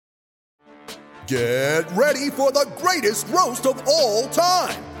Get ready for the greatest roast of all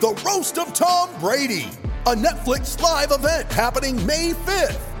time, the Roast of Tom Brady, a Netflix live event happening May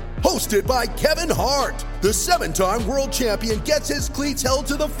 5th. Hosted by Kevin Hart, the 7-time world champion gets his cleats held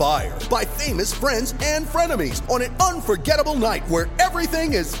to the fire by famous friends and frenemies on an unforgettable night where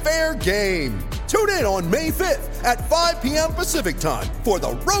everything is fair game. Tune in on May 5th at 5 p.m. Pacific time for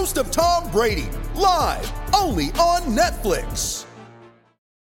the Roast of Tom Brady, live only on Netflix.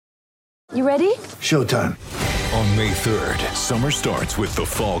 You ready? Showtime. On May 3rd, summer starts with The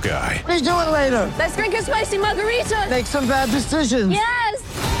Fall Guy. Let's do it later. Let's drink a spicy margarita. Make some bad decisions. Yes!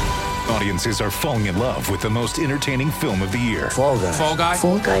 Audiences are falling in love with the most entertaining film of the year. Fall Guy. Fall Guy?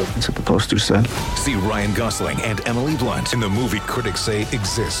 Fall Guy. That's what the poster said. See Ryan Gosling and Emily Blunt in the movie critics say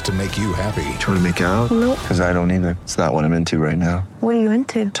exists to make you happy. Trying to make it out? Nope. Because I don't either. It's not what I'm into right now. What are you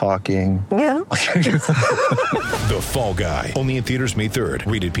into? Talking. Yeah. The Fall Guy. Only in theaters May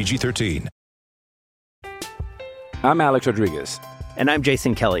 3rd. Rated PG-13. I'm Alex Rodriguez. And I'm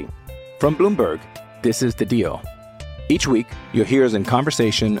Jason Kelly. From Bloomberg, this is The Deal. Each week, you'll hear us in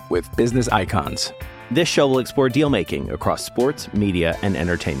conversation with business icons. This show will explore deal-making across sports, media, and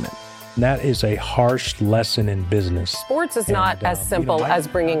entertainment. That is a harsh lesson in business. Sports is not as simple as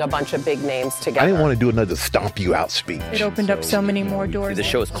bringing a bunch of big names together. I didn't want to do another stomp you out speech. It opened up so many more doors. The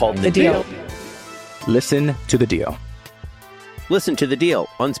show is called The Deal. Listen to The Deal. Listen to The Deal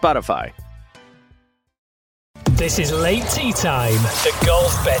on Spotify. This is Late Tea Time, the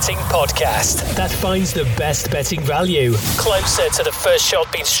golf betting podcast that finds the best betting value closer to the first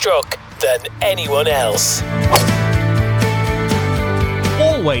shot being struck than anyone else.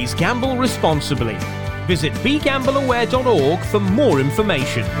 Always gamble responsibly. Visit begambleaware.org for more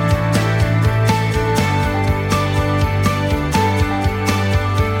information.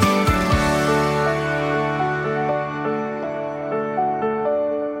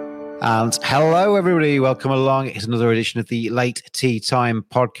 And hello, everybody. Welcome along. It's another edition of the Late Tea Time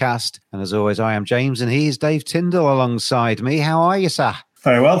podcast. And as always, I am James, and he's Dave Tyndall alongside me. How are you, sir?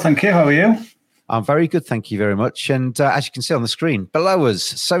 Very well, thank you. How are you? I'm very good, thank you very much. And as you can see on the screen, below us,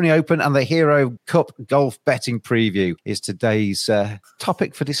 Sony Open and the Hero Cup golf betting preview is today's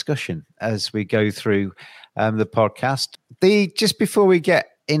topic for discussion as we go through the podcast. Just before we get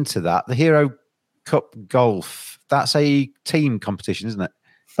into that, the Hero Cup golf, that's a team competition, isn't it?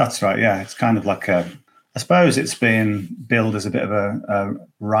 That's right, yeah. It's kind of like I suppose it's been billed as a bit of a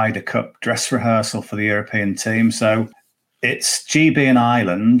Ryder Cup dress rehearsal for the European team. So it's GB and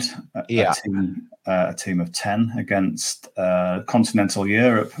Ireland, a team of 10 against continental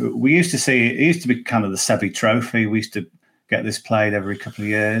Europe. We used to see, it used to be kind of the Seve Trophy. We used to get this played every couple of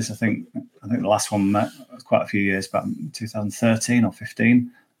years. I think the last one was quite a few years back, 2013 or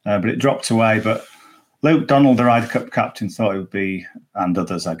 15, but it dropped away. But Luke Donald, the Ryder Cup captain, thought it would be, and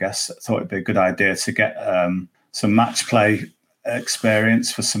others, I guess, thought it'd be a good idea to get some match play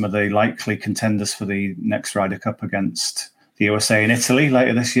experience for some of the likely contenders for the next Ryder Cup against the USA and Italy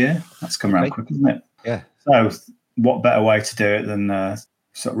later this year. That's come around quick, isn't it? Yeah. So what better way to do it than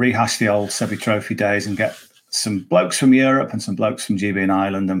sort of rehash the old Seve Trophy days and get some blokes from Europe and some blokes from GB and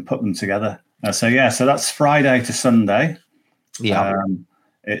Ireland and put them together. So that's Friday to Sunday. Yeah.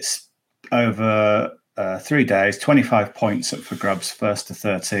 It's over 3 days, 25 points up for grabs, 1st to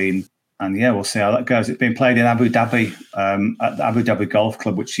 13. And yeah, we'll see how that goes. It's been played in Abu Dhabi at the Abu Dhabi Golf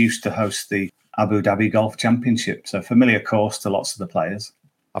Club, which used to host the Abu Dhabi Golf Championship. So familiar course to lots of the players.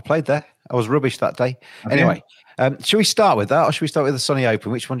 I played there. I was rubbish that day. Anyway, should we start with that or should we start with the Sony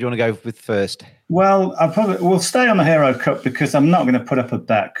Open? Which one do you want to go with first? Well, we'll stay on the Hero Cup because I'm not going to put up a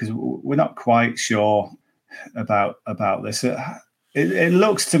bet because we're not quite sure about this. It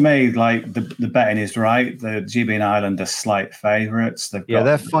looks to me like the betting is right. The GB and Ireland are slight favourites.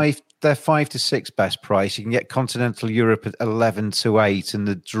 They're 5 to 6 best price. You can get Continental Europe at 11 to 8, and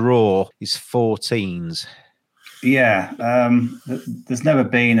the draw is 14s. Yeah, there's never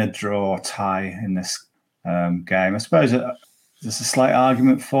been a draw tie in this game. I suppose there's a slight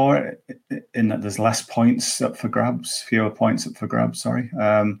argument for it in that there's less points up for grabs, fewer points up for grabs. Sorry.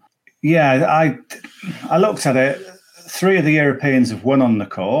 I looked at it. 3 of the Europeans have won on the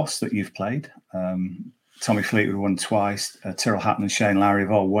course that you've played. Tommy Fleetwood won twice. Tyrrell Hatton and Shane Lowry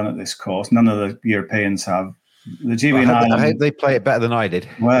have all won at this course. None of the Europeans have. The GB and Ireland. I hope they play it better than I did.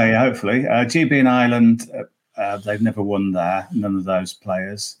 Well, yeah, hopefully. GB and Ireland, they've never won there. None of those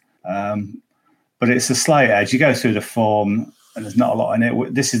players. But it's a slight edge. You go through the form, and there's not a lot in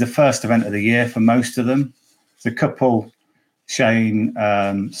it. This is the first event of the year for most of them. The couple,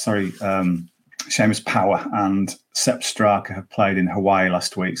 Seamus Power and Sepp Straka have played in Hawaii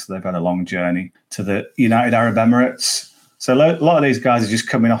last week, so they've had a long journey to the United Arab Emirates. So a lot of these guys are just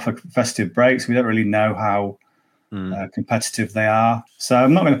coming off a festive break, so we don't really know how competitive they are. So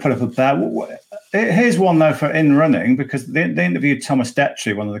I'm not going to put up a bet. Here's one, though, for in running, because they interviewed Thomas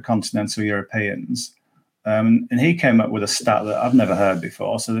Detry, one of the continental Europeans, and he came up with a stat that I've never heard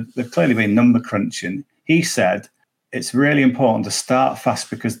before. So they've clearly been number crunching. He said it's really important to start fast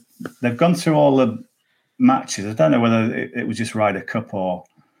because they've gone through all the matches. I don't know whether it was just Ryder Cup or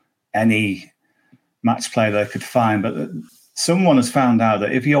any match play they could find, but someone has found out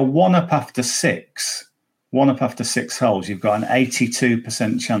that if you're one up after six holes, you've got an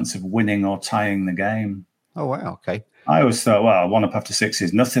 82% chance of winning or tying the game. Oh, wow. Okay. I always thought, well, one up after six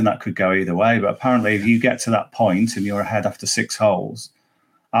is nothing. That could go either way. But apparently, if you get to that point and you're ahead after 6 holes,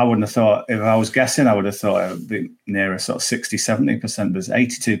 I wouldn't have thought, if I was guessing, I would have thought it would be nearer sort of 60, 70%, but it's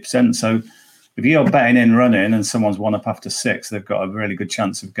 82%. So if you're betting in running and someone's one up after 6, they've got a really good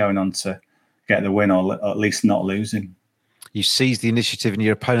chance of going on to get the win or at least not losing. You seize the initiative and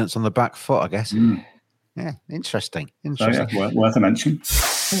your opponent's on the back foot, I guess. Yeah, interesting. So, yeah, worth a mention.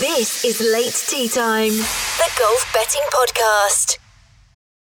 This is Late Tee Time, the golf betting podcast.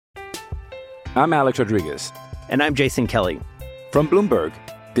 I'm Alex Rodriguez. And I'm Jason Kelly. From Bloomberg,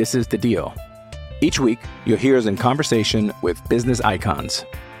 this is The Deal. Each week, you'll hear us in conversation with business icons.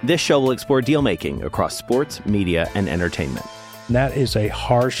 This show will explore deal-making across sports, media, and entertainment. That is a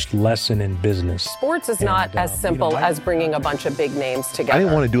harsh lesson in business. Sports is not as simple as bringing a bunch of big names together. I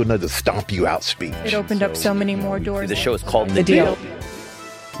didn't want to do another stomp you out speech. It opened up so many more doors. The show is called The Deal.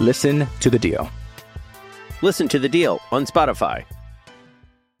 Listen to The Deal. Listen to The Deal on Spotify.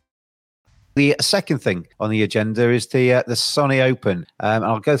 The second thing on the agenda is the Sony Open.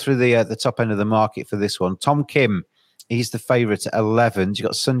 I'll go through the top end of the market for this one. Tom Kim, he's the favourite at 11. You've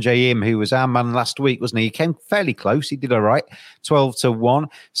got Sungjae Im, who was our man last week, wasn't he? He came fairly close. He did all right. 12-1,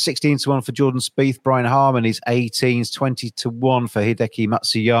 16-1 for Jordan Spieth. Brian Harman is 18s, 20-1 for Hideki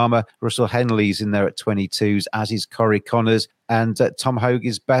Matsuyama. Russell Henley's in there at 22s, as is Corey Connors. And Tom Hoge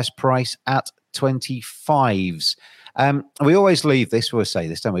is best price at 25s. We always leave this, we'll say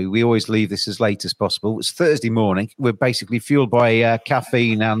this, don't we? We always leave this as late as possible. It's Thursday morning. We're basically fueled by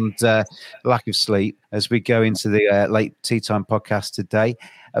caffeine and lack of sleep as we go into the Late Tee Time podcast today.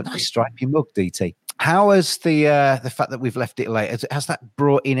 Nice stripy mug, DT. How has the fact that we've left it late, has that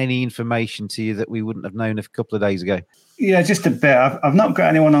brought in any information to you that we wouldn't have known a couple of days ago? Yeah, just a bit. I've not got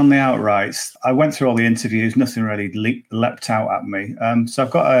anyone on the outrights. I went through all the interviews. Nothing really leapt out at me. So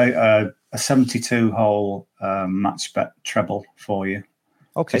I've got a 72-hole match bet treble for you.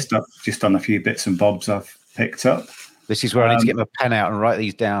 Okay. Just on a few bits and bobs I've picked up. This is where I need to get my pen out and write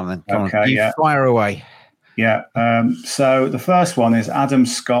these down. Then come on, fire away. Yeah. So the first one is Adam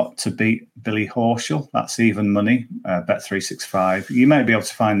Scott to beat Billy Horschel. That's even money. Bet365. You may be able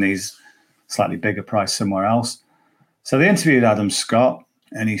to find these slightly bigger price somewhere else. So they interviewed Adam Scott,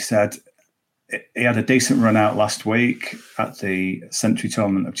 and he said he had a decent run out last week at the Century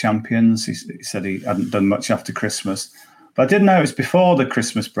Tournament of Champions. He said he hadn't done much after Christmas. But I did notice before the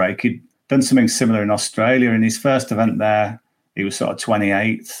Christmas break, he'd done something similar in Australia. In his first event there, he was sort of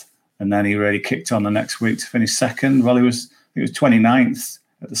 28th. And then he really kicked on the next week to finish second. Well, he was 29th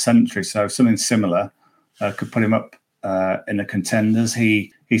at the Century. So something similar could put him up in the contenders.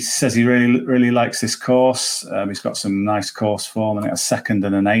 He says he really likes this course. He's got some nice course form, and a 2nd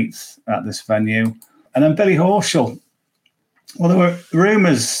and an 8th at this venue. And then Billy Horschel. Well, there were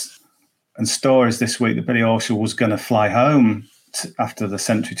rumours and stories this week that Billy Horschel was going to fly home after the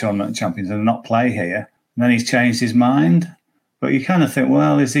Century Tournament of Champions and not play here. And then he's changed his mind. But you kind of think,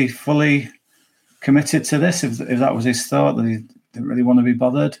 well, is he fully committed to this? If that was his thought, that he didn't really want to be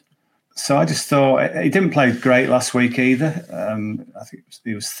bothered. So I just thought he didn't play great last week either. I think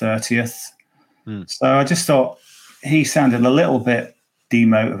he was 30th. So I just thought he sounded a little bit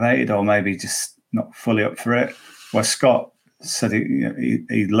demotivated, or maybe just not fully up for it. Where Scott said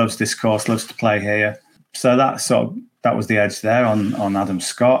he loves this course, loves to play here. So that was the edge there on Adam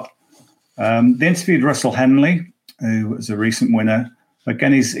Scott. They interviewed Russell Henley, who was a recent winner.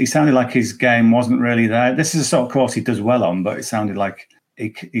 Again, he sounded like his game wasn't really there. This is a sort of course he does well on, but it sounded like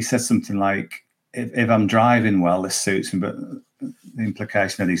he said something like, if I'm driving well, this suits him, but the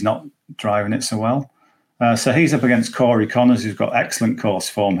implication that he's not driving it so well. So he's up against Corey Connors, who's got excellent course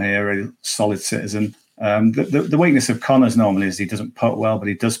form here, a solid citizen. The weakness of Connors normally is he doesn't putt well, but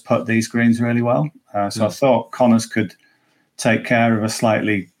he does putt these greens really well. So I thought Connors could take care of a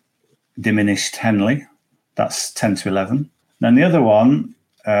slightly diminished Henley. That's 10-11. Then the other one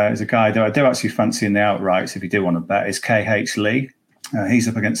is a guy that I do actually fancy in the outrights, if you do want to bet, is KH Lee. He's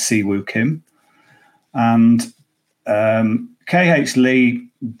up against Siwoo Kim. And KH Lee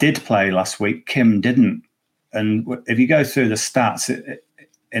did play last week. Kim didn't. And if you go through the stats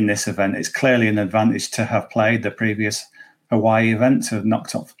in this event, it's clearly an advantage to have played the previous Hawaii event, to have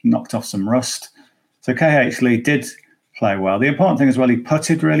knocked off some rust. So KH Lee did play well. The important thing as well, he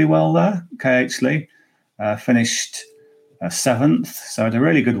putted really well there. KH Lee finished 7th, so had a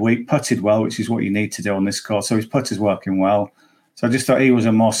really good week, putted well, which is what you need to do on this course. So his putt is working well. So I just thought he was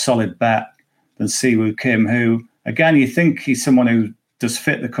a more solid bet than Siwoo Kim, who, again, you think he's someone who does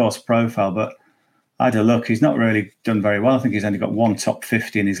fit the course profile, but I had a look, he's not really done very well. I think he's only got one top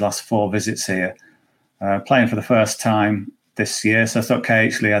 50 in his last 4 visits here, playing for the first time this year. So I thought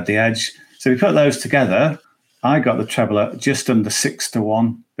KH Lee had the edge. So we put those together. I got the treble at just under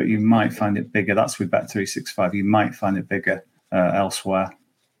 6-1, but you might find it bigger. That's with Bet365. You might find it bigger elsewhere.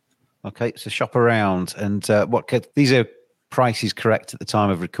 Okay, so shop around. And these are prices correct at the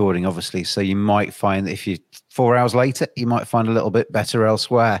time of recording, obviously. So you might find that if you 4 hours later, you might find a little bit better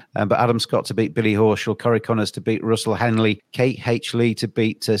elsewhere. But Adam Scott to beat Billy Horschel, Corey Connors to beat Russell Henley, KH Lee to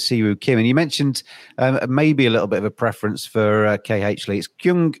beat Siwoo Kim. And you mentioned maybe a little bit of a preference for KH Lee. It's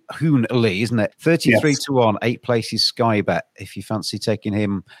Kyung Hoon Lee, isn't it? 33-1, 8 places Sky Bet, if you fancy taking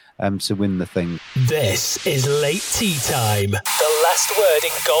him to win the thing. This is Late Tea Time, the last word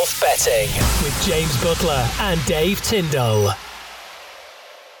in golf betting, with James Butler and Dave Tyndall.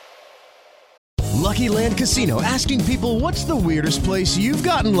 Lucky Land Casino, asking people, what's the weirdest place you've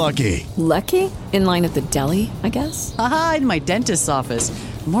gotten lucky? Lucky? In line at the deli, I guess? Aha, in my dentist's office.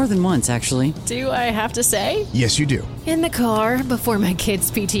 More than once, actually. Do I have to say? Yes, you do. In the car before my kids'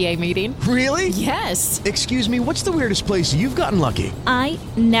 PTA meeting. Really? Yes. Excuse me, what's the weirdest place you've gotten lucky? I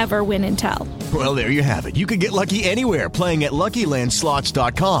never win and tell. Well, there you have it. You can get lucky anywhere, playing at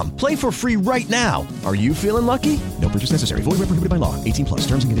LuckyLandSlots.com. Play for free right now. Are you feeling lucky? No purchase necessary. Void where prohibited by law. 18+.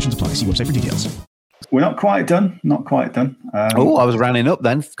 Terms and conditions apply. See website for details. We're not quite done. I was rounding up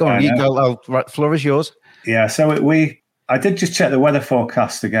then. Go on, you go. Right, the floor is yours. Yeah, so I did just check the weather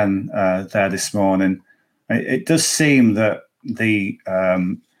forecast again there this morning. It does seem that the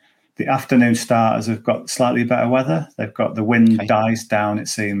afternoon starters have got slightly better weather. They've got the wind dies down, it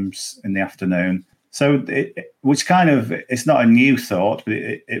seems, in the afternoon. So, it's not a new thought, but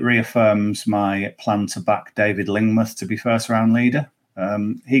it reaffirms my plan to back David Lingmuth to be first round leader.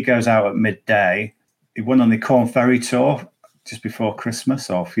 He goes out at midday. He won on the Corn Ferry Tour just before Christmas,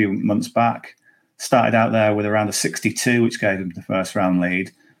 or a few months back. Started out there with around a 62, which gave him the first round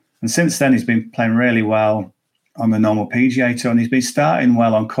lead. And since then, he's been playing really well on the normal PGA Tour, and he's been starting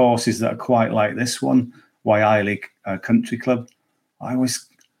well on courses that are quite like this one, Waialae Country Club.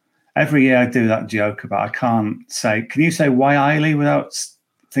 Every year I do that joke about, I can't say, can you say Waialae without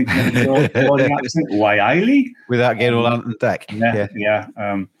thinking of the accent? Waialae? Without getting all on deck. Yeah.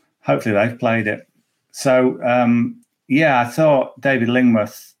 Hopefully they've played it. So, I thought David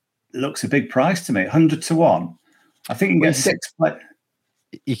Lingmuth looks a big price to me, 100-1. I think you can get 6 play.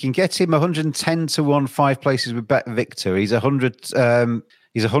 You can get him 110-1, 5 places with Bet Victor. He's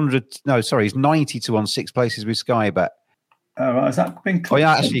 90-1, 6 places with Sky Bet. Oh, right. Has that been close? Oh,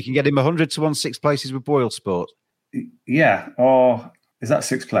 yeah, actually, you can get him 100-1, 6 places with Boyle Sport. Yeah, or is that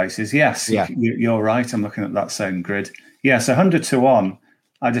 6 places? Yes, yeah. You're right. I'm looking at that same grid. Yeah, so 100-1,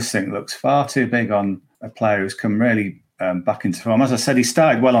 I just think looks far too big on a player who's come really back into form. As I said, he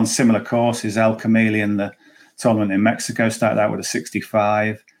started well on similar courses. El Chameleon, the tournament in Mexico, started out with a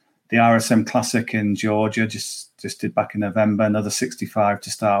 65. The RSM Classic in Georgia just did back in November, another 65 to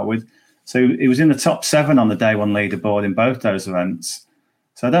start with. So he was in the top 7 on the day one leaderboard in both those events.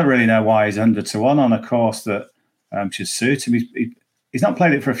 So I don't really know why he's 100-1 on a course that should suit him. He's not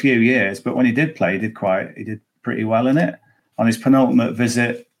played it for a few years, but when he did play, he did pretty well in it. On his penultimate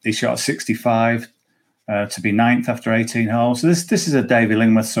visit, he shot 65 to be 9th after 18 holes. So this is a David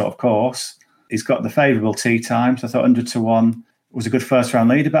Lingmuth sort of course. He's got the favourable tee times. I thought 100-1 was a good first round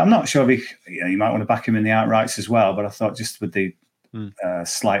leader, but I'm not sure if you might want to back him in the outrights as well. But I thought just with the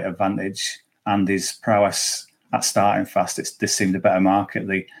slight advantage and his prowess at starting fast, this seemed a better market,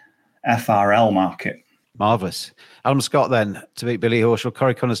 the FRL market. Marvellous. Adam Scott then to beat Billy Horschel,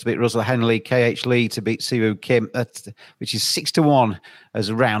 Corey Connors to beat Russell Henley, KH Lee to beat Siwoo Kim, which is 6-1 as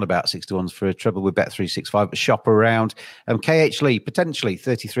around about 6-1 for a treble with Bet365, but shop around. KH Lee potentially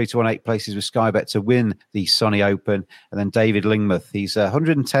 33-1, 8 places with Sky Bet to win the Sonny Open. And then David Lingmuth, he's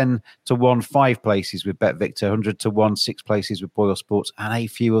 110-1, 5 places with Bet Victor, 100-1, 6 places with Boyle Sports, and a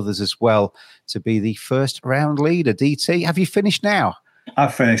few others as well to be the first round leader. DT, have you finished now?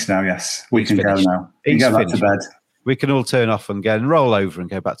 I've finished now, yes. We can go now. We can go back to bed. We can all turn off and go and roll over and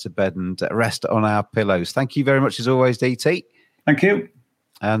go back to bed and rest on our pillows. Thank you very much as always, DT. Thank you.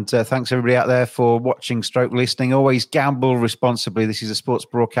 And thanks everybody out there for watching stroke listening. Always gamble responsibly. This is a sports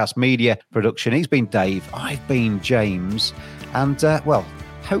broadcast media production. He's been Dave. I've been James. And,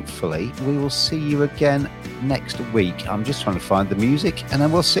 hopefully we will see you again next week. I'm just trying to find the music and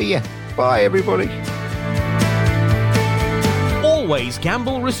then we'll see you. Bye, everybody. Always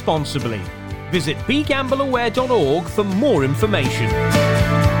gamble responsibly. Visit begambleaware.org for more information.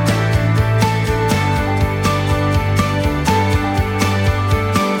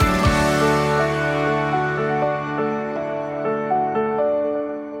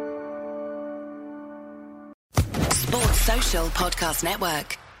 Sports Social Podcast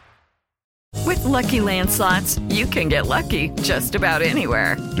Network. With Lucky Land Slots, you can get lucky just about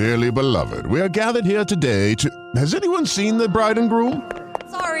anywhere. Dearly beloved, we are gathered here today to... Has anyone seen the bride and groom?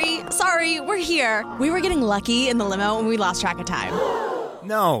 Sorry, we're here. We were getting lucky in the limo and we lost track of time.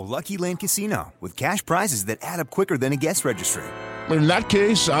 No, Lucky Land Casino, with cash prizes that add up quicker than a guest registry. In that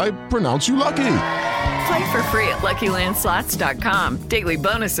case, I pronounce you lucky. Play for free at LuckyLandSlots.com. Daily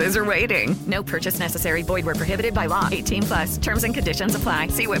bonuses are waiting. No purchase necessary. Void where prohibited by law. 18+. Terms and conditions apply.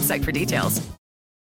 See website for details.